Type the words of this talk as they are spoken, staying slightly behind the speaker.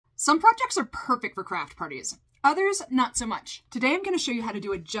Some projects are perfect for craft parties, others not so much. Today I'm going to show you how to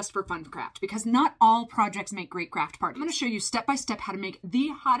do it just for fun craft, because not all projects make great craft parties. I'm going to show you step by step how to make the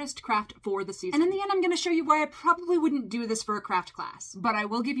hottest craft for the season. And in the end I'm going to show you why I probably wouldn't do this for a craft class, but I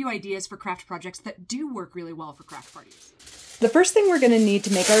will give you ideas for craft projects that do work really well for craft parties. The first thing we're going to need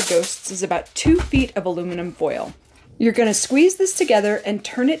to make our ghosts is about 2 feet of aluminum foil. You're going to squeeze this together and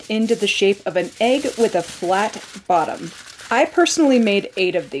turn it into the shape of an egg with a flat bottom. I personally made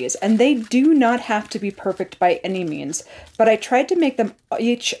 8 of these, and they do not have to be perfect by any means, but I tried to make them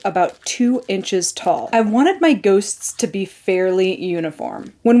each about 2 inches tall. I wanted my ghosts to be fairly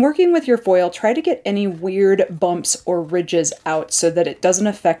uniform. When working with your foil, try to get any weird bumps or ridges out so that it doesn't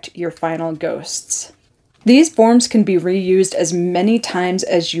affect your final ghosts. These forms can be reused as many times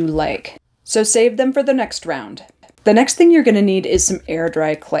as you like, so save them for the next round. The next thing you're going to need is some air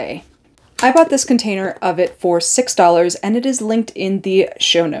dry clay. I bought this container of it for $6 and it is linked in the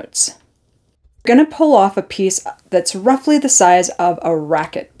show notes. I'm going to pull off a piece that's roughly the size of a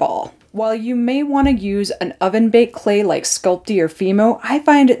racquetball. While you may want to use an oven-baked clay like Sculpey or Fimo, I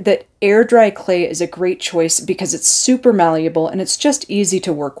find that air dry clay is a great choice because it's super malleable and it's just easy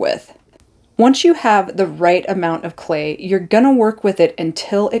to work with. Once you have the right amount of clay, you're going to work with it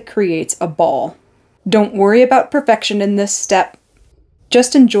until it creates a ball. Don't worry about perfection in this step.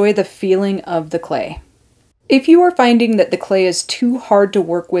 Just enjoy the feeling of the clay. If you are finding that the clay is too hard to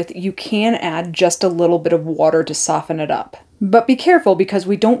work with, you can add just a little bit of water to soften it up. But be careful because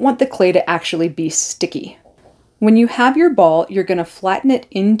we don't want the clay to actually be sticky. When you have your ball, you're going to flatten it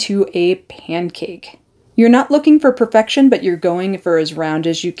into a pancake. You're not looking for perfection, but you're going for as round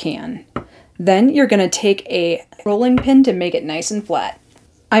as you can. Then you're going to take a rolling pin to make it nice and flat.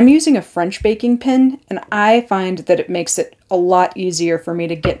 I'm using a French baking pin, and I find that it makes it a lot easier for me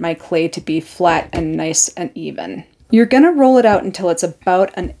to get my clay to be flat and nice and even. You're going to roll it out until it's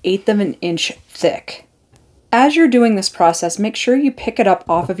about 1/8 of an inch thick. As you're doing this process, make sure you pick it up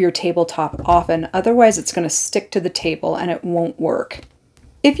off of your tabletop often, otherwise it's going to stick to the table and it won't work.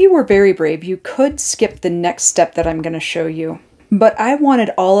 If you were very brave, you could skip the next step that I'm going to show you, but I wanted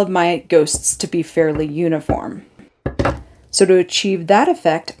all of my ghosts to be fairly uniform. So to achieve that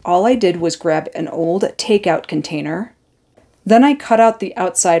effect, all I did was grab an old takeout container. Then I cut out the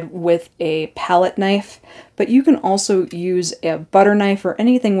outside with a palette knife, but you can also use a butter knife or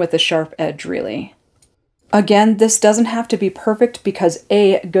anything with a sharp edge, really. Again, this doesn't have to be perfect because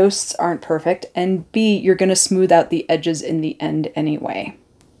A, ghosts aren't perfect, and B, you're going to smooth out the edges in the end anyway.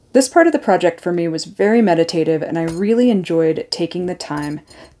 This part of the project for me was very meditative, and I really enjoyed taking the time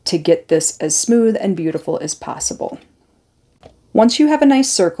to get this as smooth and beautiful as possible. Once you have a nice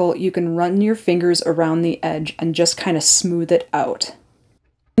circle, you can run your fingers around the edge and just kind of smooth it out.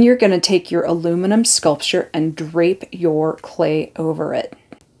 Then you're going to take your aluminum sculpture and drape your clay over it.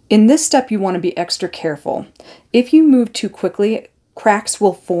 In this step, you want to be extra careful. If you move too quickly, cracks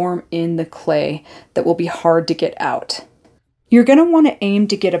will form in the clay that will be hard to get out. You're going to want to aim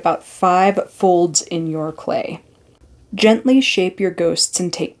to get about 5 folds in your clay. Gently shape your ghosts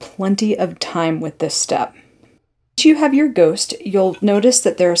and take plenty of time with this step. Once you have your ghost, you'll notice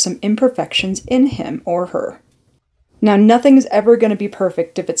that there are some imperfections in him or her. Now, nothing's ever going to be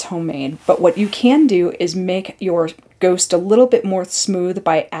perfect if it's homemade, but what you can do is make your ghost a little bit more smooth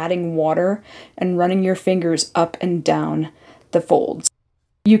by adding water and running your fingers up and down the folds.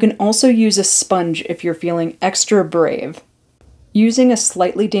 You can also use a sponge if you're feeling extra brave. Using a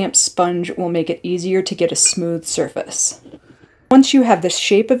slightly damp sponge will make it easier to get a smooth surface. Once you have the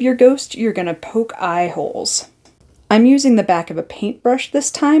shape of your ghost, you're going to poke eye holes. I'm using the back of a paintbrush this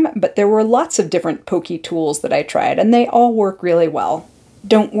time, but there were lots of different pokey tools that I tried, and they all work really well.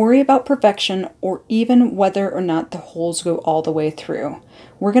 Don't worry about perfection or even whether or not the holes go all the way through.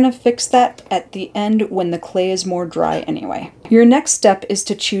 We're going to fix that at the end when the clay is more dry anyway. Your next step is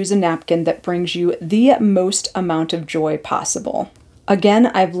to choose a napkin that brings you the most amount of joy possible. Again,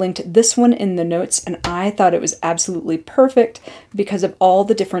 I've linked this one in the notes, and I thought it was absolutely perfect because of all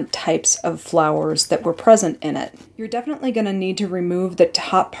the different types of flowers that were present in it. You're definitely going to need to remove the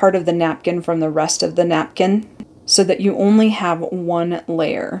top part of the napkin from the rest of the napkin so that you only have one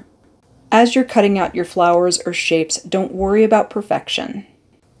layer. As you're cutting out your flowers or shapes, don't worry about perfection.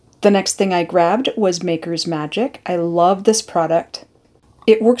 The next thing I grabbed was Maker's Magic. I love this product.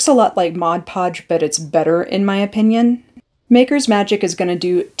 It works a lot like Mod Podge, but it's better in my opinion. Maker's Magic is going to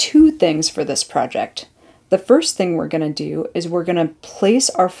do 2 things for this project. The first thing we're going to do is we're going to place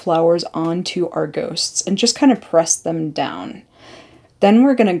our flowers onto our ghosts and just kind of press them down. Then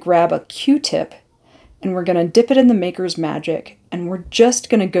we're going to grab a Q-tip and we're gonna dip it in the Maker's Magic, and we're just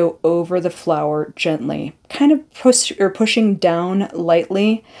gonna go over the flower gently, kind of pushing down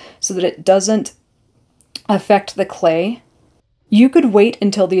lightly so that it doesn't affect the clay. You could wait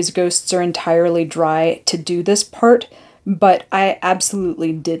until these ghosts are entirely dry to do this part, but I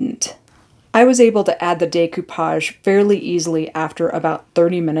absolutely didn't. I was able to add the decoupage fairly easily after about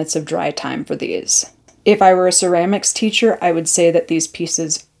 30 minutes of dry time for these. If I were a ceramics teacher, I would say that these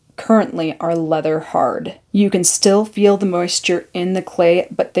pieces currently are leather hard. You can still feel the moisture in the clay,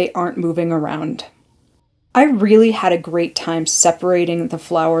 but they aren't moving around. I really had a great time separating the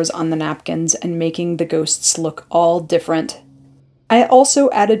flowers on the napkins and making the ghosts look all different. I also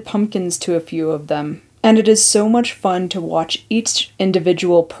added pumpkins to a few of them, and it is so much fun to watch each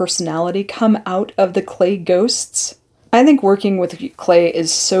individual personality come out of the clay ghosts. I think working with clay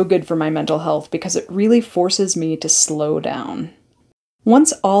is so good for my mental health because it really forces me to slow down.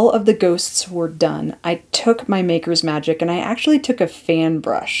 Once all of the ghosts were done, I took my Maker's Magic and I actually took a fan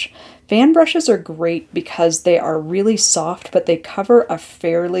brush. Fan brushes are great because they are really soft, but they cover a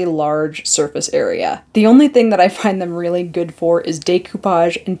fairly large surface area. The only thing that I find them really good for is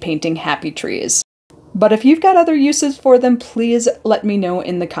decoupage and painting happy trees. But if you've got other uses for them, please let me know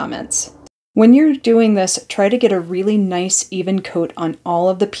in the comments. When you're doing this, try to get a really nice even coat on all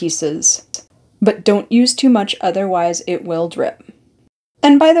of the pieces, but don't use too much, otherwise it will drip.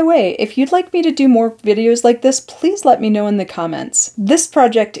 And by the way, if you'd like me to do more videos like this, please let me know in the comments. This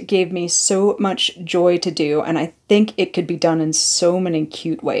project gave me so much joy to do, and I think it could be done in so many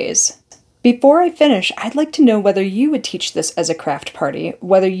cute ways. Before I finish, I'd like to know whether you would teach this as a craft party,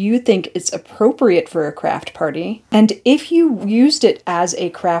 whether you think it's appropriate for a craft party, and if you used it as a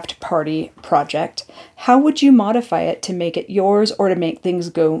craft party project, how would you modify it to make it yours or to make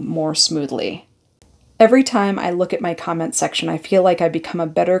things go more smoothly? Every time I look at my comment section, I feel like I become a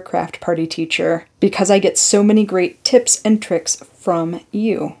better craft party teacher because I get so many great tips and tricks from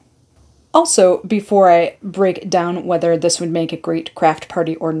you. Also, before I break down whether this would make a great craft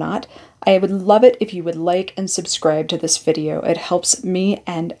party or not, I would love it if you would like and subscribe to this video. It helps me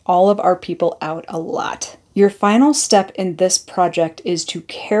and all of our people out a lot. Your final step in this project is to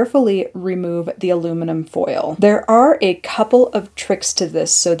carefully remove the aluminum foil. There are a couple of tricks to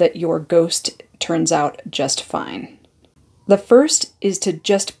this so that your ghost turns out just fine. The first is to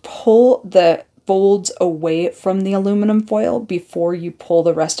just pull the folds away from the aluminum foil before you pull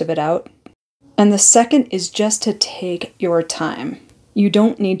the rest of it out. And the second is just to take your time. You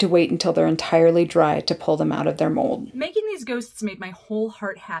don't need to wait until they're entirely dry to pull them out of their mold. Making these ghosts made my whole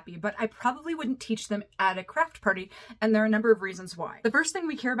heart happy, but I probably wouldn't teach them at a craft party, and there are a number of reasons why. The first thing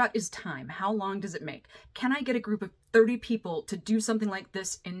we care about is time. How long does it make? Can I get a group of 30 people to do something like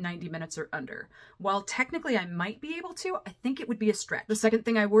this in 90 minutes or under? While technically I might be able to, I think it would be a stretch. The second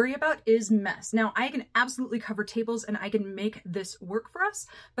thing I worry about is mess. Now, I can absolutely cover tables and I can make this work for us,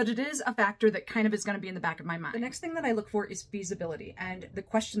 but it is a factor that kind of is going to be in the back of my mind. The next thing that I look for is feasibility. And the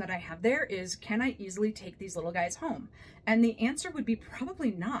question that I have there is, can I easily take these little guys home? And the answer would be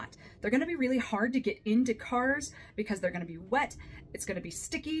probably not. They're going to be really hard to get into cars because they're going to be wet, it's going to be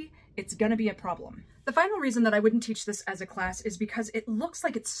sticky, it's going to be a problem. The final reason that I wouldn't teach this as a class is because it looks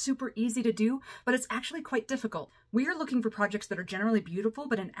like it's super easy to do, but it's actually quite difficult. We are looking for projects that are generally beautiful,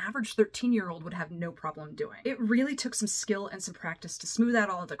 but an average 13-year-old would have no problem doing. It really took some skill and some practice to smooth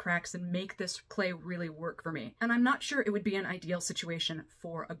out all of the cracks and make this clay really work for me. And I'm not sure it would be an ideal situation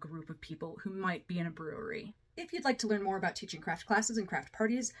for a group of people who might be in a brewery. If you'd like to learn more about teaching craft classes and craft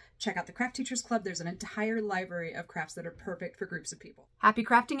parties, check out the Craft Teachers Club. There's an entire library of crafts that are perfect for groups of people. Happy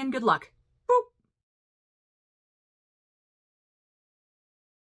crafting and good luck!